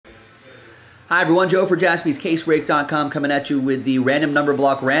Hi everyone, Joe for JaspysCaseBreaks.com coming at you with the random number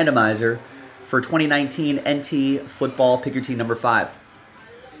block randomizer for 2019 NT Football Pick Your Team number 5.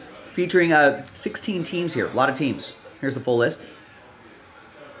 Featuring 16 teams here, a lot of teams. Here's the full list.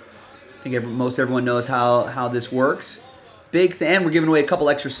 I think most everyone knows how this works. And we're giving away a couple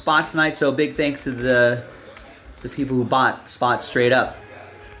extra spots tonight, so big thanks to the people who bought spots straight up.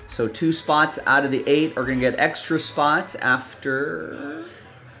 So 2 spots out of the 8 are going to get extra spots after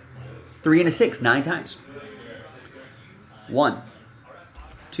 3 and a 6, 9 times. 1,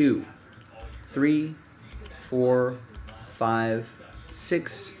 2, 3, 4, 5,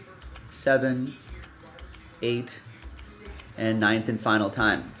 6, 7, 8, and 9th and final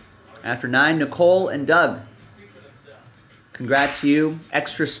time. After 9, Nicole and Doug. Congrats to you.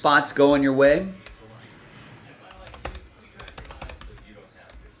 Extra spots going your way.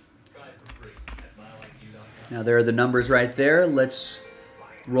 Now there are the numbers right there. Let's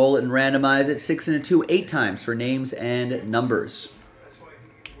roll it and randomize it. 6 and a 2, 8 times for names and numbers.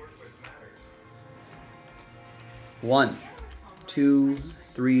 1, 2,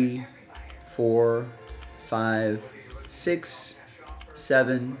 3, 4, 5, 6,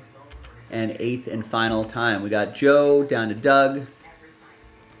 7, and 8th and final time. We got Joe down to Doug.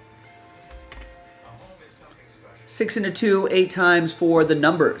 6 and a 2, 8 times for the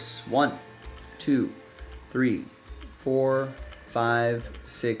numbers. 1, 2, 3, 4, 5,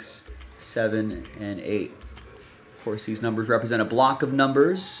 6, 7, and 8. Of course, these numbers represent a block of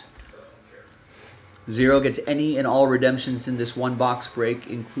numbers. 0 gets any and all redemptions in this one box break,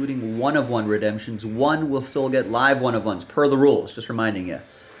 including 1 of 1 redemptions. 1 will still get live 1 of 1s per the rules, just reminding you.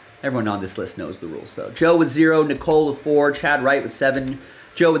 Everyone on this list knows the rules, though. Joe with 0, Nicole with 4, Chad Wright with 7,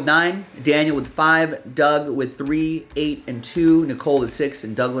 Joe with 9, Daniel with 5, Doug with 3, 8 and 2, Nicole with 6,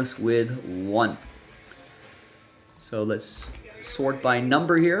 and Douglas with 1. So let's sort by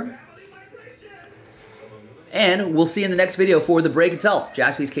number here. And we'll see you in the next video for the break itself.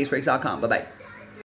 JaspysCaseBreaks.com. Bye-bye.